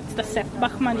koll faktiskt har sett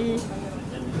Bachmann i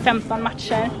 15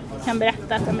 matcher kan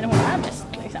berätta att hon är bäst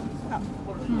liksom. Ja.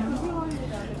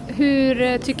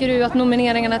 Hur tycker du att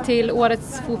nomineringarna till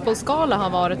årets fotbollsskala har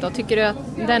varit då? Tycker du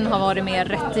att den har varit mer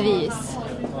rättvis?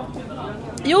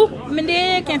 Jo, men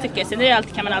det kan jag tycka.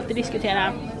 Så kan man alltid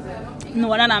diskutera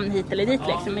några namn hit eller dit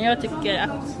liksom. Men jag tycker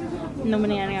att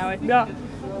nomineringarna har varit bra.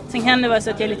 Sen kan det vara så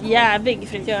att jag är lite jävig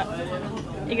för att jag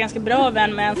är ganska bra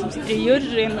vän med en som sitter i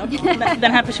juryn. Och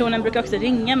den här personen brukar också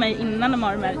ringa mig innan de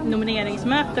har de här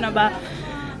nomineringsmötena och bara: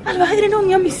 Alva, är det någon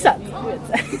jag missat?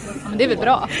 Ja, men det är väl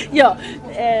bra. Ja,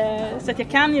 så att jag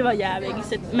kan ju vara jävig.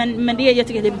 Men jag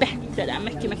tycker att det är bättre där.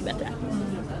 Mycket, mycket bättre.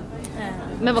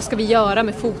 Men vad ska vi göra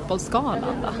med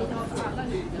fotbollsskalan då?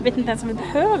 Jag vet inte ens om vi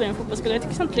behöver en fotbollsskala. Jag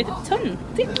tycker sånt är lite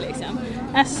töntigt liksom.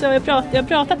 Alltså, jag har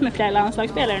pratat med flera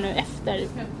landslagsspelare nu efter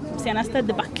senaste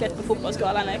debaclet på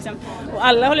fotbollsskalan liksom. Och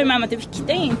alla håller med om att det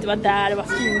viktiga är inte att vara där och vara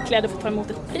finklädd och få ta emot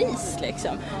ett pris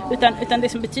liksom. Utan det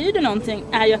som betyder någonting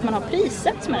är ju att man har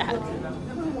prissätts med det här.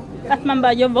 Att man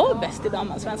bara, jag var bäst i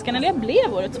damallsvenskan eller jag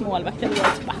blev årets målvakt eller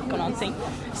årets back och någonting.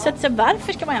 Så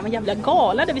varför ska man ha en jävla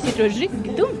gala där vi sitter och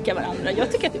ryggdunkar varandra?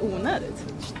 Jag tycker att det är onödigt.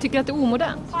 Tycker du att det är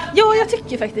omodernt? Ja, jag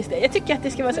tycker faktiskt det. Jag tycker att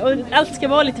det ska vara så, och allt ska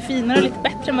vara lite finare och lite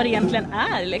bättre än vad det egentligen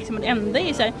är liksom. Och det enda är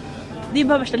ju så här, det är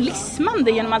bara värsta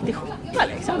lismande genom alltihopa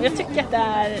liksom. Jag tycker att det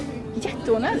är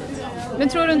jätteonödigt. Men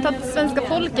tror du inte att svenska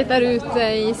folket där ute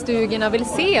i stugorna vill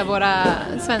se våra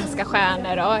svenska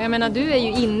stjärnor då? Jag menar, du är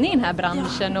ju inne i den här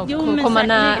branschen och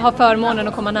har förmånen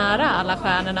att komma nära alla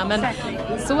stjärnorna, men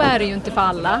så är det ju inte för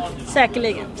alla.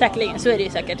 Säkerligen, så är det ju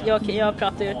säkert. Jag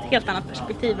pratar ju ett helt annat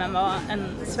perspektiv än vad en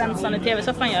Svensson i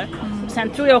tv-soffan gör. Sen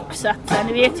tror jag också att,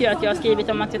 ni vet ju att jag har skrivit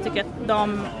om att jag tycker att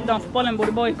damfotbollen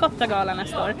borde bojkotta galan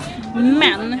nästa år.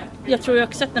 Men jag tror ju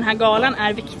också att den här galan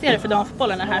är viktigare för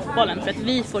damfotbollen än den här fotbollen, för att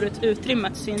vi får ett utrymme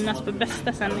att synas på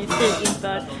bästa sändningstid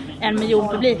inför 1 miljon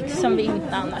publik som vi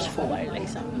inte annars får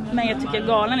liksom. Men jag tycker att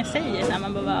galan i sig är när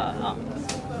man bara ja.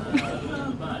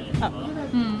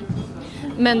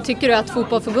 Men tycker du att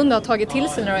fotbollförbundet har tagit till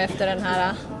sig nu efter den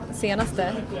här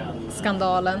senaste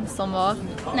skandalen som var?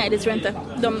 Nej, det tror jag inte.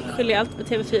 De skyller allt på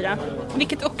TV4.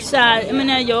 Vilket också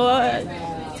är, jag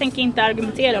tänker inte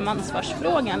argumentera om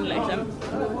ansvarsfrågan liksom.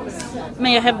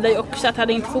 Men jag hävdar ju också att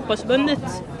hade inte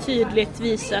fotbollsförbundet tydligt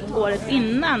visat året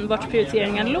innan vart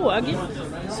prioriteringen låg,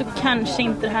 så kanske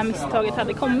inte det här misstaget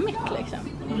hade kommit liksom.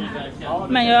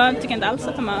 Men jag tycker inte alls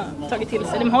att de har tagit till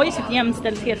sig. De har ju sitt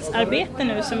jämställdhetsarbete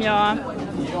nu som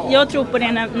jag tror på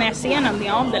det när jag ser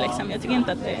någonting av det liksom. Jag tycker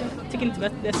inte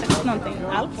att vi har sett någonting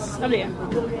alls av det.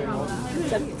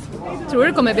 Så. Tror du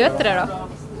det kommer bli bättre då?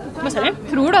 Vad säger du?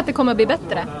 Tror du att det kommer bli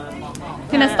bättre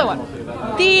till nästa år?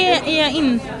 Det är jag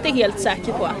inte helt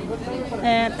säker på.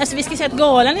 Alltså vi ska säga att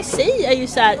galan i sig är ju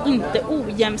så här inte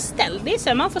ojämställd. Det är så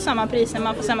här, man får samma priser,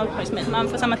 man får samma uppmärksamhet, man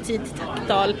får samma tid till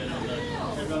tacktal.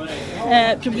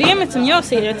 Problemet som jag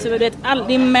ser det så är det att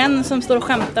det är män som står och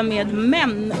skämtar med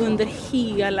män under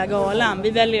hela galan.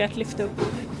 Vi väljer att lyfta upp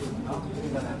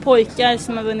pojkar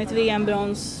som har vunnit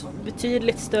VM-brons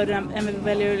betydligt större än vi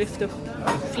väljer att lyfta upp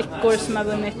flickor som har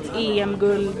vunnit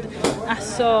EM-guld.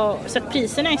 Alltså, så att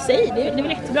priserna i sig, det är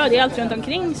väl jättebra. Det är allt runt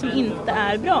omkring som inte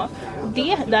är bra. Och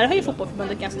där har ju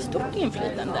fotbollsförbundet ganska stort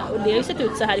inflytande. Och det har ju sett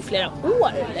ut så här i flera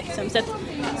år. Liksom.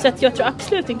 Så att jag tror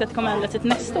absolut inte att det kommer att ändra sig till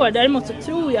nästa år. Däremot så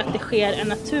tror jag att det sker en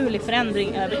naturlig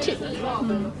förändring över tid.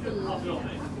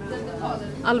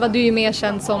 Alva, du är ju mer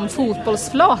känd som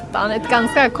fotbollsflatan, ett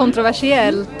ganska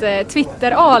kontroversiellt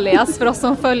Twitter-alias för oss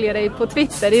som följer dig på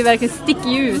Twitter. Det verkligen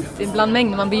sticker ut bland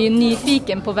mängden, man blir ju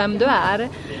nyfiken på vem du är.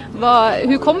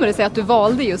 Hur kommer det sig att du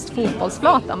valde just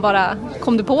fotbollsflatan? Bara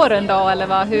kom du på den då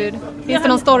eller finns det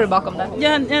någon story bakom det?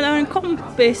 Jag har en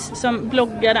kompis som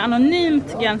bloggade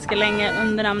anonymt ganska länge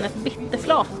under namnet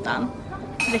Bitterflatan.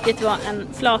 Vilket var en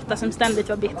flata som ständigt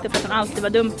var bitter för att hon alltid var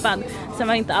dumpad. Sen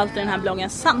var inte alltid den här bloggen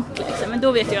sant liksom. Men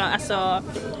då vet jag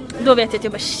att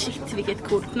jag bara shit vilket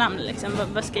coolt namn liksom.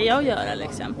 Vad ska jag göra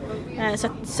liksom? Så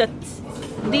att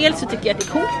dels så tycker jag att det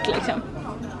är coolt liksom.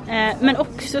 Men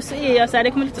också så är jag så här,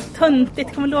 det kommer lite töntigt,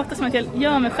 det kommer låta som att jag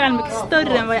gör mig själv mycket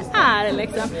större än vad jag är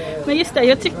liksom. Men just det,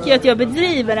 jag tycker att jag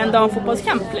bedriver en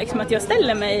damfotbollskamp liksom, att jag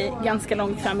ställer mig ganska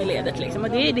långt fram i ledet liksom. Och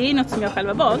det är något som jag själv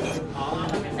har valt.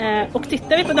 Och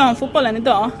tittar vi på damfotbollen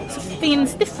idag så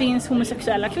finns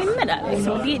homosexuella kvinnor där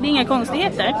liksom. Det är inga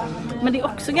konstigheter. Men det är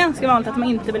också ganska vanligt att man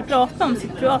inte vill prata om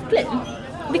sitt privatliv.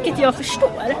 Vilket jag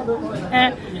förstår.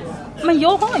 Men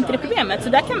jag har inte det problemet. Så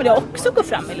där kan man ju också gå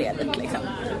fram i ledet liksom,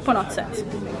 på något sätt.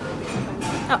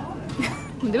 Ja.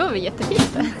 Det var väl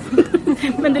jättefint.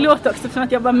 Men det låter också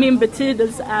som att min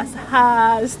betydelse är så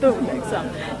här stor liksom.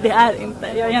 Det är inte.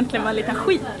 Jag är egentligen bara en liten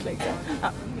skit liksom. Ja.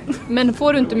 Men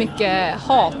får du inte mycket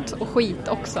hat och skit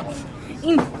också?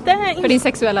 Inte för din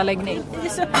sexuella läggning?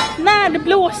 Så, när det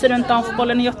blåser runt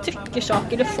damfotbollen och jag tycker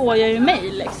saker, då får jag ju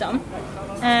mejl liksom.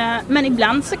 Men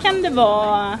ibland så kan det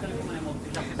vara...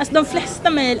 Alltså de flesta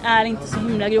mejl är inte så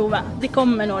himla grova. Det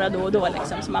kommer några då och då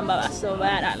liksom, så man bara, alltså vad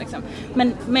är det här liksom.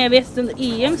 Men jag vet att under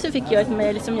EM så fick jag ett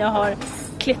mejl som jag har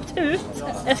klippt ut.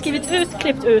 Jag har skrivit ut,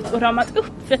 klippt ut och ramat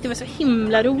upp för att det var så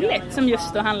himla roligt, som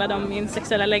just då handlade om min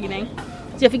sexuella läggning.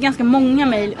 Så jag fick ganska många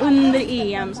mejl under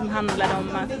EM som handlade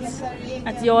om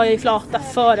att jag är flata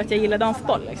för att jag gillar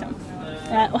damfotboll liksom.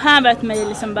 Och här var ett mejl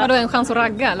liksom bara... Vadå, en chans att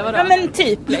ragga eller vadå? Ja men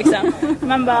typ liksom.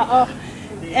 Man bara,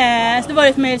 så det var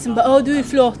ett mejl som bara, du är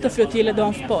flata för att du gillar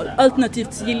damfotboll.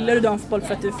 Alternativt så gillar du damfotboll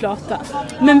för att du är flata.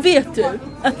 Men vet du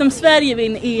att om Sverige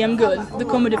vinner EM-guld, då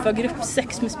kommer du få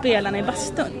gruppsex med spelarna i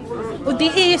bastun. Och det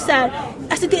är ju så här,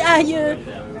 alltså det är ju...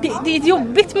 Det är ett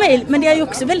jobbigt mejl, men det är ju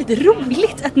också väldigt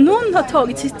roligt att någon har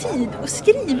tagit sig tid att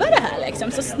skriva det här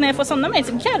liksom. Så när jag får sådana mejl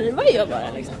så garvar jag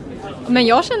bara liksom. Men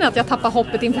jag känner att jag tappar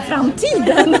hoppet inför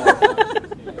framtiden.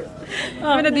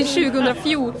 Ja. Men det är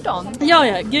 2014. Ja,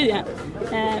 gud ja.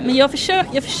 Men jag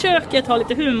försöker ta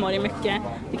lite humor i mycket,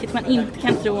 vilket man inte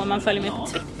kan tro om man följer mig på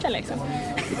Twitter liksom.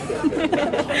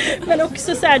 Men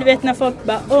också så här, du vet när folk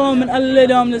bara, men alla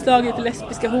damlandslaget är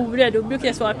lesbiska horor, då brukar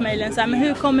jag svara på mejlen så här, men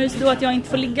hur kommer det sig då att jag inte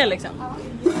får ligga liksom?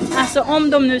 Alltså om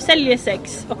de nu säljer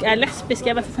sex och är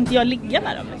lesbiska, varför får inte jag ligga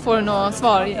med dem? Liksom? Får du något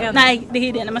svar igen? Nej, det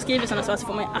är det. När man skriver sådana svar så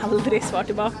får man aldrig svar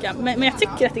tillbaka. Men jag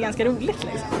tycker att det är ganska roligt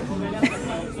liksom.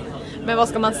 Men vad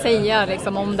ska man säga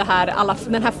liksom, om det här?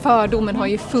 Den här fördomen har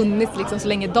ju funnits liksom, så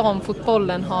länge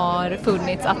damfotbollen har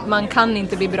funnits. Att man kan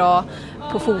inte bli bra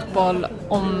på fotboll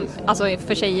alltså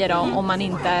för tjejer då, om man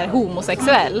inte är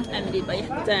homosexuell. Nej, men det är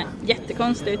bara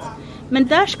jättekonstigt. Men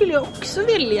där skulle jag också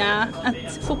vilja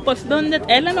att fotbollsförbundet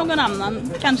eller någon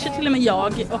annan, kanske till och med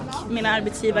jag och mina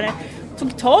arbetsgivare,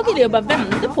 tog tag i det och bara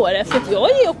vände på det. För att jag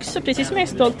är också, precis som jag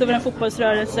är stolt över en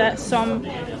fotbollsrörelse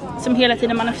som hela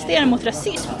tiden manifesterar mot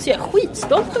rasism, så jag är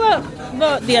skitstolt över att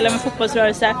vara del av en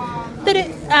fotbollsrörelse där det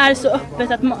är så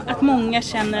öppet att många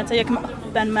känner att jag kan vara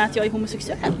öppen med att jag är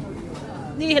homosexuell.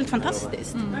 Det är helt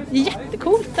fantastiskt. Det är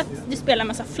jättecoolt att vi spelar en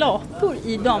massa flator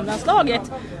i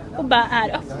damlandslaget och bara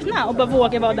är öppna och bara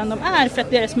vågar vara den de är för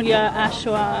att deras miljö är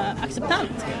så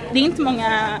acceptant. Det är inte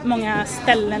många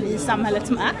ställen i samhället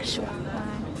som är så.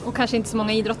 Och kanske inte så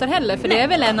många idrotter heller, för det är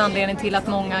väl en anledning till att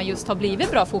många just har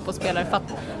blivit bra fotbollsspelare, för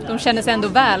att de känner sig ändå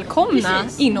välkomna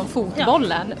inom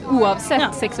fotbollen,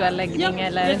 oavsett sexuell läggning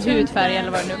eller hudfärg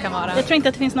eller vad det nu kan vara. Jag tror inte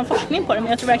att det finns någon forskning på det, men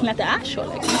jag tror verkligen att det är så.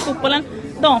 Liksom.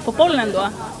 Damfotbollen då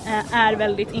är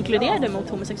väldigt inkluderade mot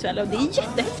homosexuella, och det är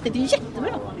jättehäftigt, det är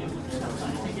jättebra.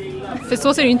 För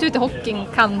så ser det ju inte ut i hockeyn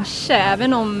kanske,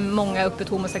 även om många är öppet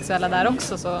homosexuella där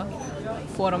också, så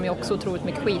får de ju också otroligt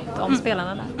mycket skit om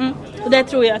spelarna där. Mm. Och det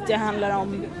tror jag att det handlar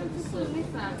om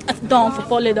att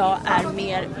damfotboll idag är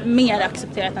mer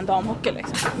accepterat än damhockey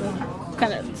liksom.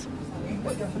 Generellt.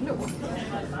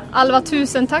 Alva,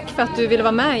 tusen tack för att du ville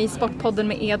vara med i Sportpodden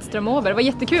med Edström Åberg. Det var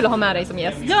jättekul att ha med dig som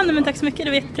gäst. Ja, men tack så mycket.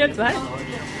 Det var jättetrevligt att vara här.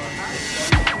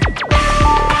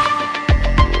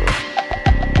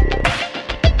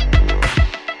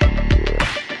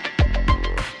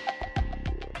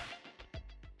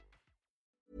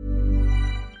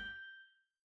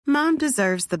 Mom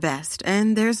deserves the best,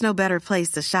 and there's no better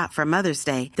place to shop for Mother's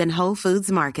Day than Whole Foods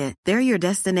Market. They're your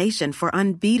destination for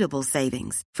unbeatable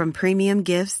savings, from premium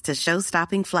gifts to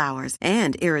show-stopping flowers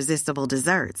and irresistible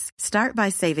desserts. Start by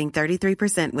saving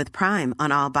 33% with Prime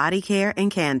on all body care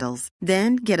and candles.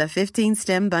 Then get a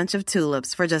 15-stem bunch of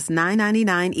tulips for just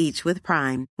 $9.99 each with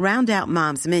Prime. Round out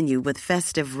Mom's menu with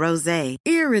festive rosé,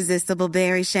 irresistible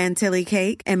berry chantilly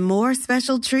cake, and more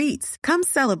special treats. Come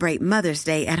celebrate Mother's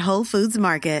Day at Whole Foods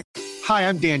Market. Hi,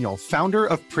 I'm Daniel, founder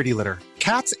of Pretty Litter.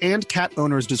 Cats and cat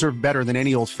owners deserve better than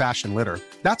any old-fashioned litter.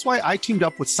 That's why I teamed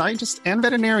up with scientists and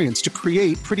veterinarians to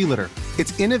create Pretty Litter.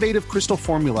 Its innovative crystal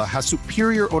formula has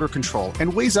superior odor control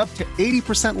and weighs up to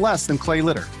 80% less than clay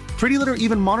litter. Pretty Litter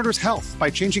even monitors health by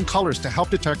changing colors to help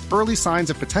detect early signs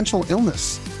of potential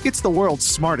illness. It's the world's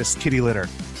smartest kitty litter.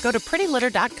 Go to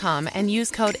prettylitter.com and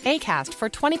use code ACAST for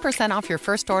 20% off your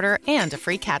first order and a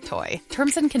free cat toy.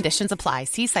 Terms and conditions apply.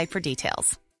 See site for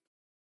details.